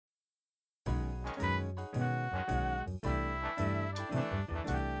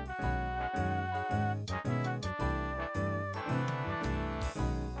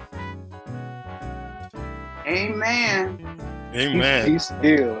Amen. Amen. Be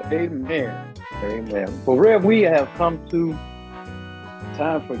still. Amen. Amen. Well, Rev, we have come to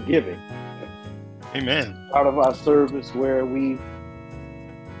time for giving. Amen. Part of our service where we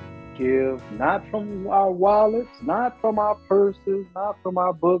give not from our wallets, not from our purses, not from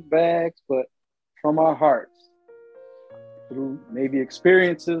our book bags, but from our hearts. Through maybe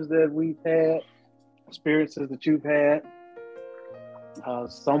experiences that we've had, experiences that you've had,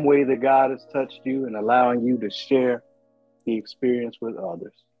 some way that God has touched you and allowing you to share the experience with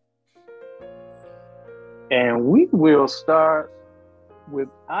others. And we will start with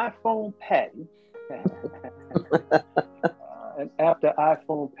iPhone Patty. And after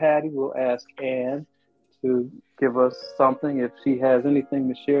iPhone Patty, we'll ask Ann to give us something if she has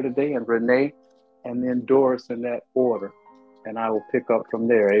anything to share today, and Renee, and then Doris in that order. And I will pick up from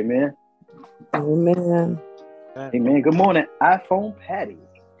there. Amen. Amen. Amen. Good morning, iPhone Patty.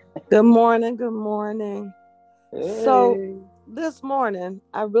 Good morning. Good morning. Hey. So this morning,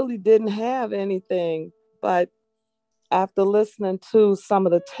 I really didn't have anything, but after listening to some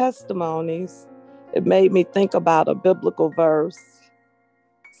of the testimonies, it made me think about a biblical verse.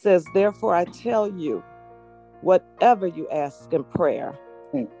 It says, therefore, I tell you, whatever you ask in prayer,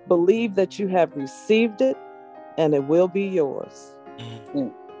 believe that you have received it and it will be yours.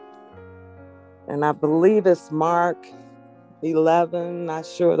 And I believe it's Mark 11, not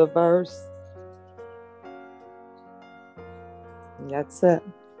sure the verse. And that's it.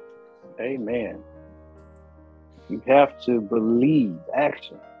 Amen. You have to believe,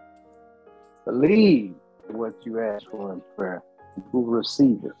 action. Believe what you ask for in prayer. You will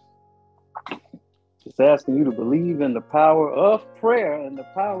receive it. It's asking you to believe in the power of prayer and the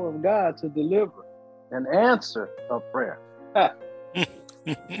power of God to deliver an answer of prayer.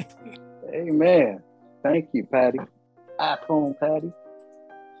 Amen. Thank you, Patty. iPhone Patty.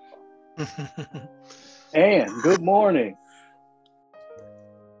 And good morning.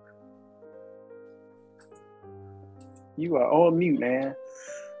 You are on mute, Ann.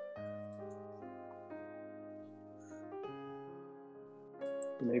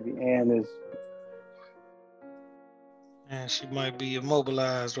 Maybe Ann is. And she might be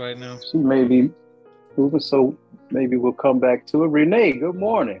immobilized right now. She may be moving, so maybe we'll come back to it. Renee, good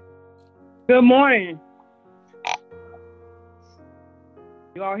morning. Good morning.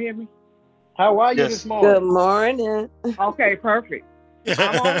 You all hear me? How are you this morning? Good morning. Okay, perfect.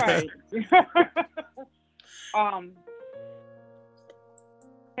 I'm all right.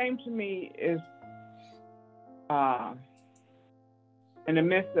 Came to me is in the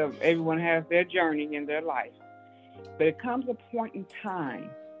midst of everyone has their journey in their life, but it comes a point in time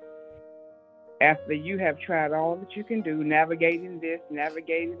after you have tried all that you can do, navigating this,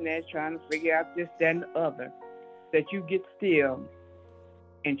 navigating that, trying to figure out this, that, and the other, that you get still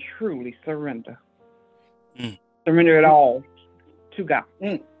and truly surrender. Surrender it all to God.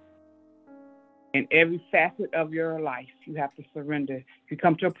 In every facet of your life, you have to surrender. You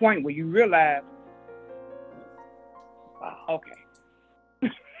come to a point where you realize, okay,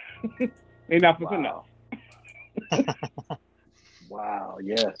 enough is enough. Wow,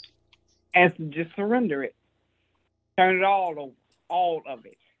 yes. And to just surrender it. Turn it all over, all of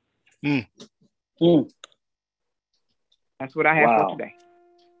it. That's what I have for today.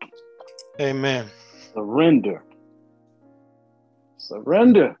 Amen. Surrender.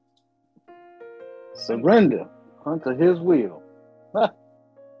 Surrender. Surrender unto his will.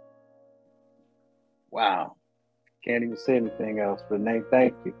 Wow. Can't even say anything else, Renee.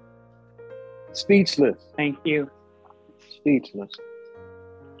 Thank you. Speechless. Thank you. Speechless.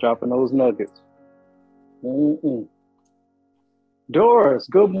 Dropping those nuggets. Doris,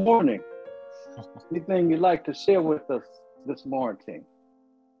 good morning. Anything you'd like to share with us this morning?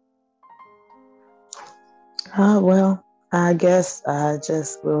 Well, I guess I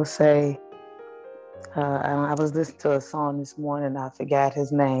just will say, I was listening to a song this morning, I forgot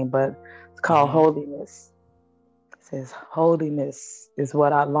his name, but it's called Holiness. It says, holiness is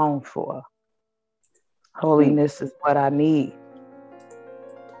what I long for. Holiness is what I need.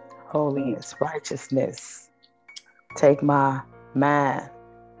 Holiness, righteousness. Take my mind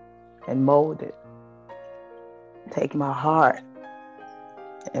and mold it. Take my heart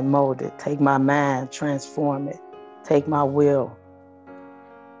and mold it. Take my mind, transform it. Take my will,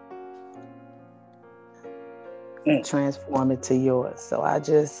 transform it to yours. So I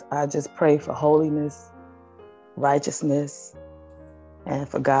just pray for holiness, righteousness, and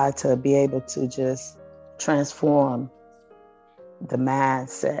for God to be able to just transform the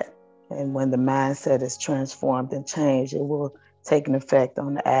mindset. And when the mindset is transformed and changed, it will take an effect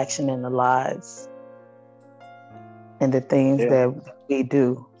on the action and the lives and the things that we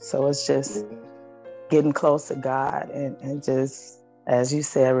do. So it's just getting close to God and just, as you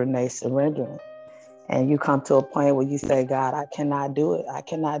said, Renee, surrendering. And you come to a point where you say, God, I cannot do it. I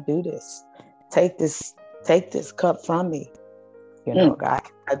cannot do this. Take this cup from me. You know, God,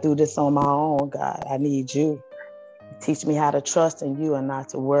 I do this on my own, God. I need you. Teach me how to trust in you and not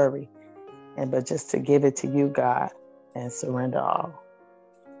to worry. But just to give it to you, God, and surrender all.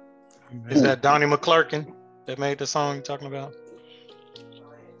 Is that Donnie McClurkin that made the song you're talking about?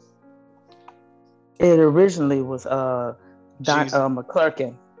 It originally was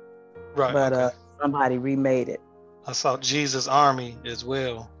McClurkin, right? But okay. Somebody remade it. I saw Jesus Army as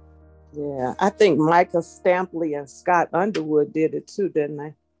well. Yeah, I think Micah Stampley and Scott Underwood did it too, didn't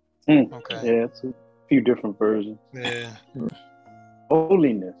they? Okay. Yeah, it's a few different versions. Yeah.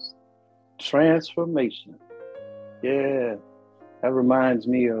 Holiness, transformation. Yeah, that reminds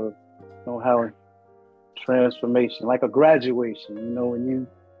me of how transformation, like a graduation. When you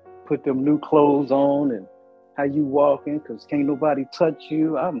put them new clothes on and how you walking, because can't nobody touch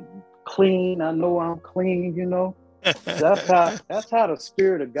you. I'm clean. I know I'm clean. That's how the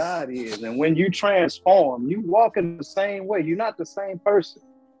Spirit of God is. And when you transform, you walk in the same way. You're not the same person.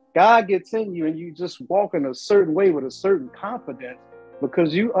 God gets in you and you just walk in a certain way with a certain confidence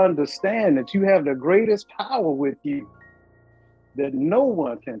because you understand that you have the greatest power with you that no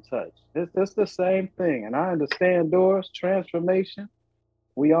one can touch. It's the same thing. And I understand, Doris, transformation.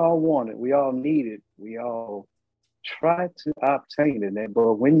 We all want it. We all need it. We all try to obtain it.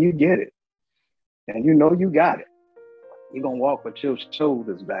 But when you get it and you know you got it, you're going to walk with your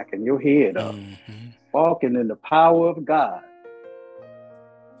shoulders back and your head up, walking in the power of God.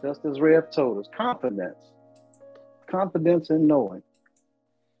 Just as Rev told us, confidence in knowing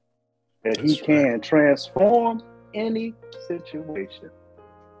that He can transform any situation.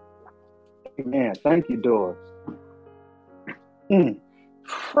 Amen. Thank you, Doris.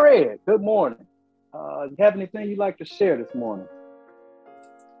 Fred, good morning. You have anything you'd like to share this morning?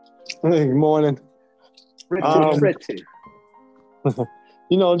 Hey, good morning. Pretty.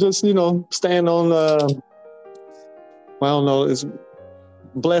 Just stand on I don't know, it's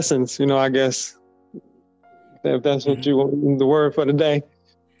blessings, I guess, if that's what you want the word for the day.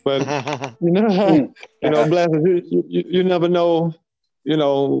 But blessings, you never know,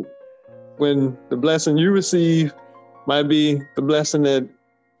 when the blessing you receive might be the blessing that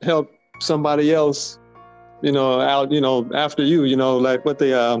helped somebody else, out, after you, like what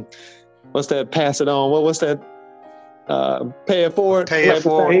they what's that, pass it on, what's that, pay it forward. Pay it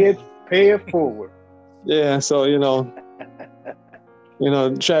forward. Pay it forward. Yeah, so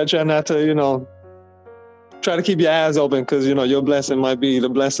try not to, try to keep your eyes open because your blessing might be the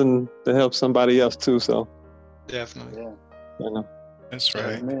blessing to help somebody else too. So definitely. Yeah. That's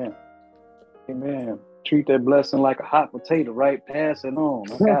right. Amen. Treat that blessing like a hot potato, right? Pass it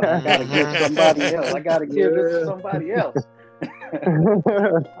on. I gotta give somebody else. I gotta give this to somebody else. I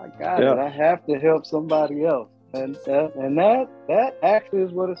got it. I have to help somebody else. And that actually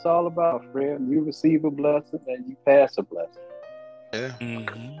is what it's all about, Fred. You receive a blessing and you pass a blessing. Yeah.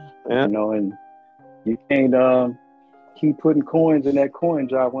 And you can't keep putting coins in that coin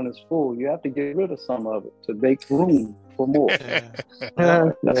jar when it's full. You have to get rid of some of it to make room for more.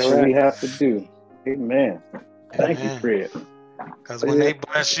 That's what we have to do. Amen. Thank you, Fred. Because when they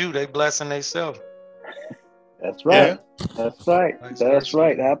bless you, they blessing themselves. That's right. That's right. That's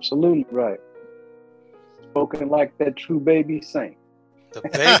right. Absolutely right. Spoken like that true baby saint. The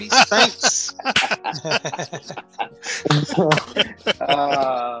baby saints.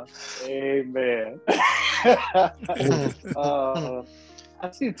 Amen.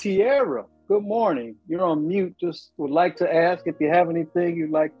 I see Tierra. Good morning. You're on mute. Just would like to ask if you have anything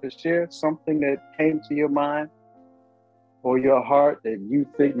you'd like to share, something that came to your mind or your heart that you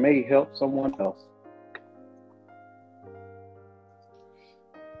think may help someone else.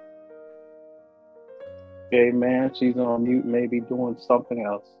 Amen. She's on mute, maybe doing something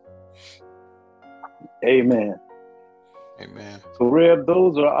else. Amen. Amen. So, Reb,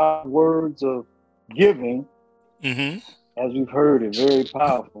 those are our words of giving. As you've heard it, very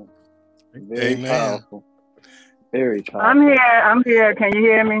powerful. Very powerful. Very powerful. I'm here. Can you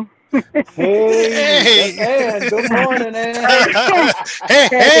hear me? Hey, Ann. Good morning, Ann.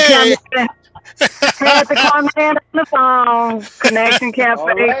 Had to come in on the phone. Connection kept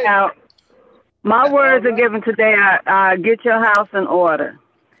fading out. My words are given today. Get your house in order.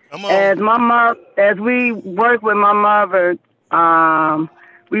 Come on. As we work with my mother, and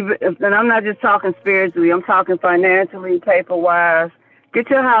I'm not just talking spiritually. I'm talking financially, paper-wise. Get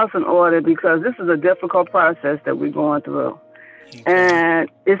your house in order because this is a difficult process that we're going through. Okay. And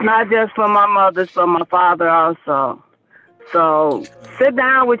it's not just for my mother, it's for my father also. So sit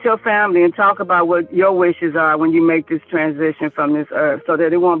down with your family and talk about what your wishes are when you make this transition from this earth, so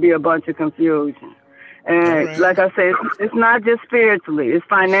that it won't be a bunch of confusion. And right. like I said, it's not just spiritually, it's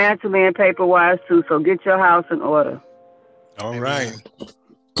financially and paper-wise too. So get your house in order. All right.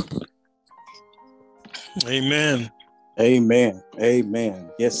 Amen. Amen. Amen.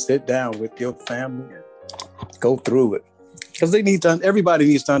 Yes, sit down with your family and go through it. Because everybody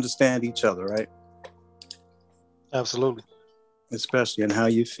needs to understand each other, right? Absolutely. Especially in how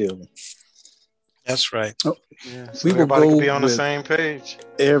you feeling. That's right. Oh, Yeah, so we will everybody go can be on the with- same page.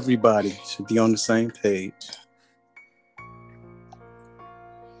 Everybody should be on the same page.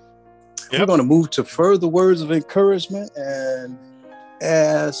 Yep. We're going to move to further words of encouragement and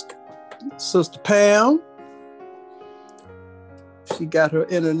ask Sister Pam. She got her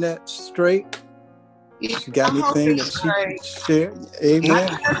internet straight. She got anything that she can share? Amen.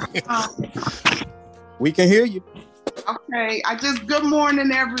 We can hear you. Okay, good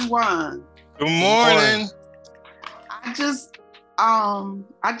morning, everyone. Good morning. I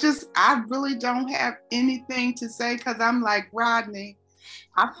really don't have anything to say because I'm like Rodney.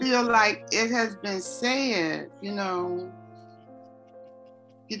 I feel like it has been said,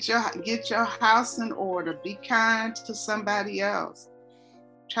 get your house in order. Be kind to somebody else.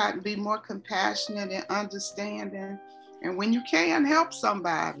 Try to be more compassionate and understanding. And when you can, help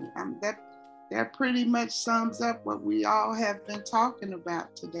somebody. That pretty much sums up what we all have been talking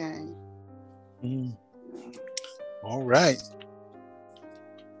about today. All right.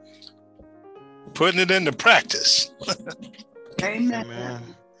 Putting it into practice. Amen. Amen.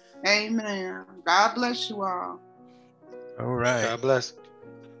 Amen. God bless you all. All right. God bless.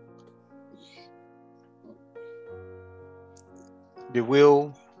 Did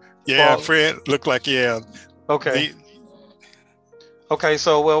Will? Yeah, Paul? Fred, look like, Okay. Okay,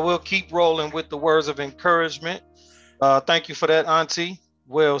 so we'll keep rolling with the words of encouragement. Thank you for that, Auntie.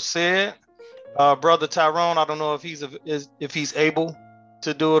 Well said. Brother Tyrone, I don't know if he's able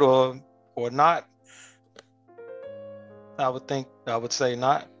to do it or not. I would say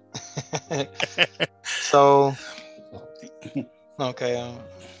not. So, okay.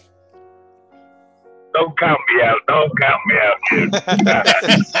 Don't count me out. Don't count me out.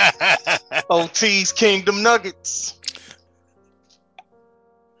 OT's Kingdom Nuggets.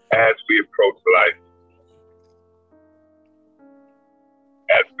 As we approach life,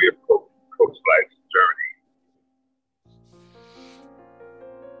 life's journey,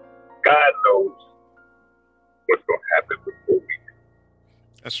 God knows what's going to happen before we do.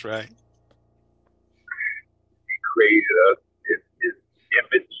 That's right. He created us in His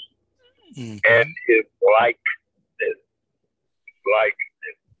image and His likeness.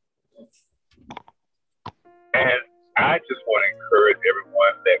 And I just want to encourage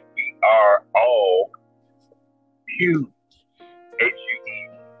everyone that we are all huge, H-U-E,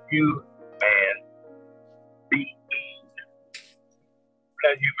 human beings.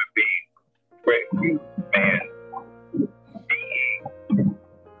 Not human beings, but human beings.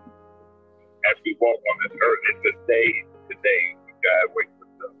 As we walk on this earth, it's a day today when God wakes us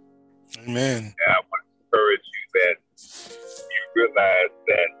up. Amen. And I want to encourage you that you realize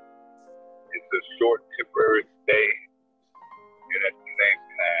that it's a short temporary stay, and at the same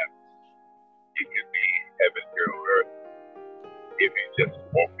time, it can be heaven here on earth if you just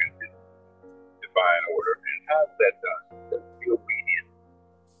walk in His divine order. And how's that done? Just be obedient.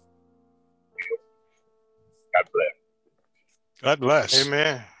 God bless. God bless.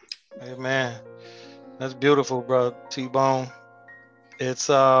 Amen. Amen. That's beautiful, bro. T-Bone. It's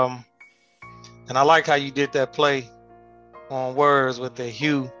and I like how you did that play on words with the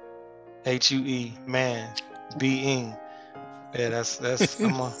Hugh, H-U-E, man, being. Yeah, that's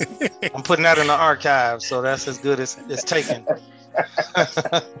I'm putting that in the archive, so that's as good as it's taken.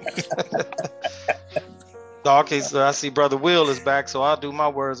 Okay, so I see Brother Will is back, so I'll do my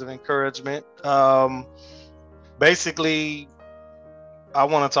words of encouragement. Basically, I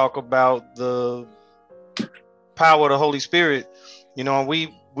want to talk about the power of the Holy Spirit.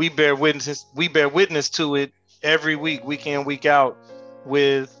 We bear witness to it every week in, week out,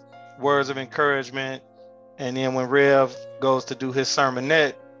 with words of encouragement. And then when Rev goes to do his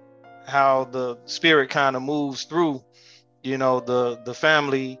sermonette, how the Spirit kind of moves through, the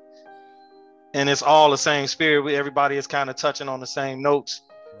family, and it's all the same Spirit. Everybody is kind of touching on the same notes.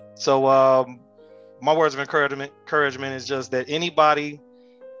 So my words of encouragement is just that anybody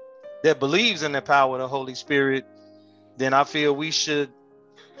that believes in the power of the Holy Spirit, then I feel we should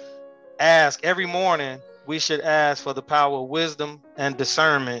ask every morning. We should ask for the power of wisdom and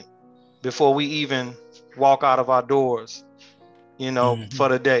discernment before we even walk out of our doors, for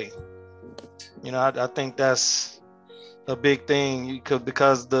the day. I think that's a big thing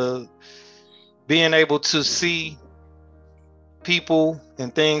because the being able to see people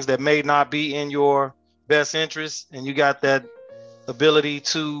and things that may not be in your best interest, and you got that ability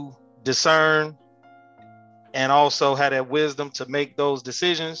to discern and also have that wisdom to make those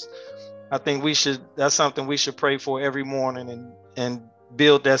decisions. I think that's something we should pray for every morning and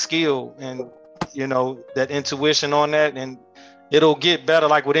build that skill and, you know, that intuition on that, and it'll get better.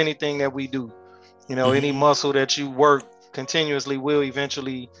 Like with anything that we do, you know, any muscle that you work continuously will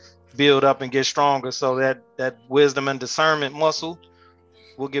eventually build up and get stronger. So that wisdom and discernment muscle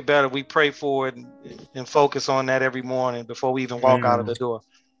will get better. We pray for it and focus on that every morning before we even walk out of the door.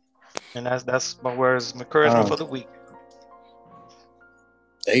 And that's my words of encouragement for the week.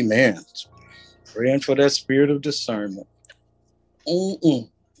 Amen. Praying for that spirit of discernment.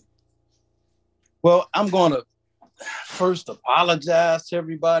 Well, I'm going to first apologize to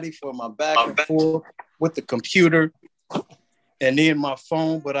everybody for my back and forth with the computer and then my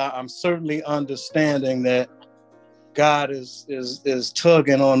phone, but I'm certainly understanding that God is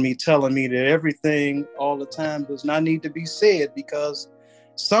tugging on me, telling me that everything all the time does not need to be said, because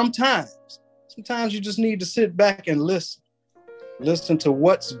sometimes you just need to sit back and listen to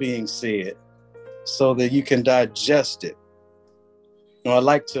what's being said so that you can digest it. You know, I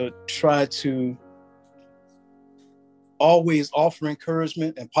like to try to always offer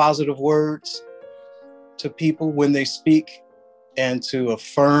encouragement and positive words to people when they speak and to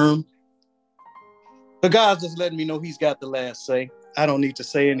affirm. But God's just letting me know he's got the last say. I don't need to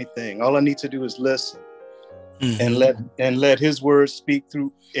say anything. All I need to do is listen and let his words speak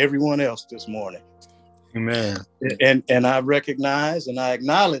through everyone else this morning. Amen. And I recognize and I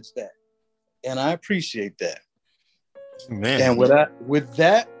acknowledge that. And I appreciate that. Amen. And with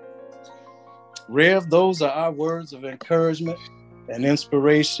that, Rev, those are our words of encouragement and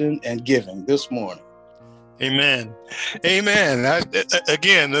inspiration and giving this morning. Amen. Amen.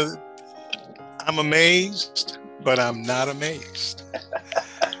 I'm amazed, but I'm not amazed.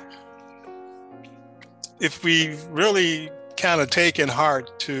 If we really kind of take in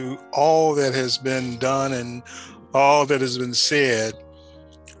heart to all that has been done and all that has been said,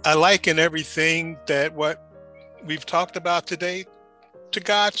 I liken everything that what we've talked about today to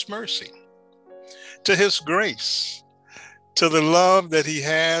God's mercy, to his grace, to the love that he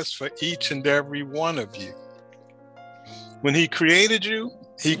has for each and every one of you. When he created you,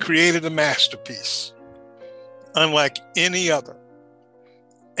 he created a masterpiece, unlike any other,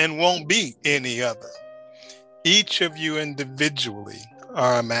 and won't be any other. Each of you individually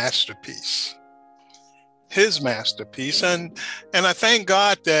are a masterpiece, his masterpiece. And I thank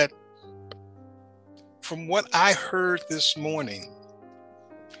God that from what I heard this morning,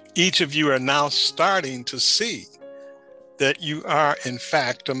 each of you are now starting to see that you are, in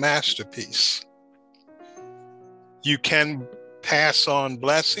fact, a masterpiece. You can pass on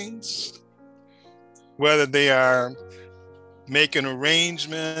blessings, whether they are making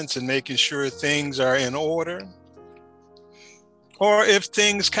arrangements and making sure things are in order, or if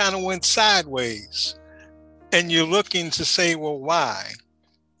things kind of went sideways and you're looking to say, well, why?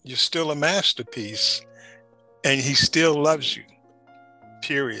 You're still a masterpiece and he still loves you,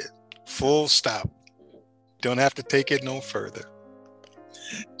 period, full stop. Don't have to take it no further.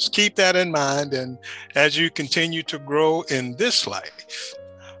 Just keep that in mind. And as you continue to grow in this life,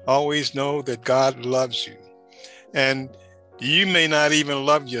 always know that God loves you. And you may not even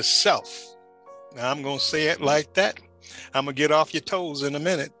love yourself. Now, I'm going to say it like that. I'm going to get off your toes in a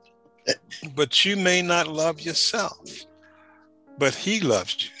minute. But you may not love yourself, but he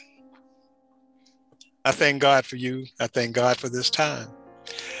loves you. I thank God for you. I thank God for this time.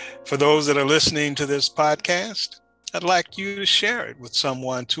 For those that are listening to this podcast, I'd like you to share it with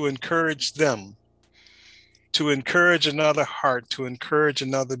someone to encourage them, to encourage another heart, to encourage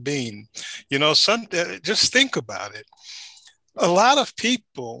another being. You know, just think about it. A lot of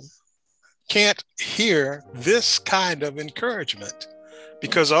people can't hear this kind of encouragement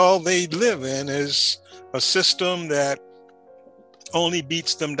because all they live in is a system that only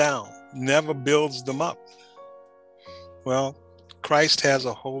beats them down, never builds them up. Well, Christ has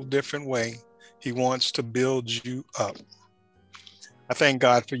a whole different way. He wants to build you up. I thank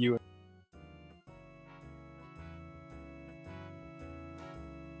God for you.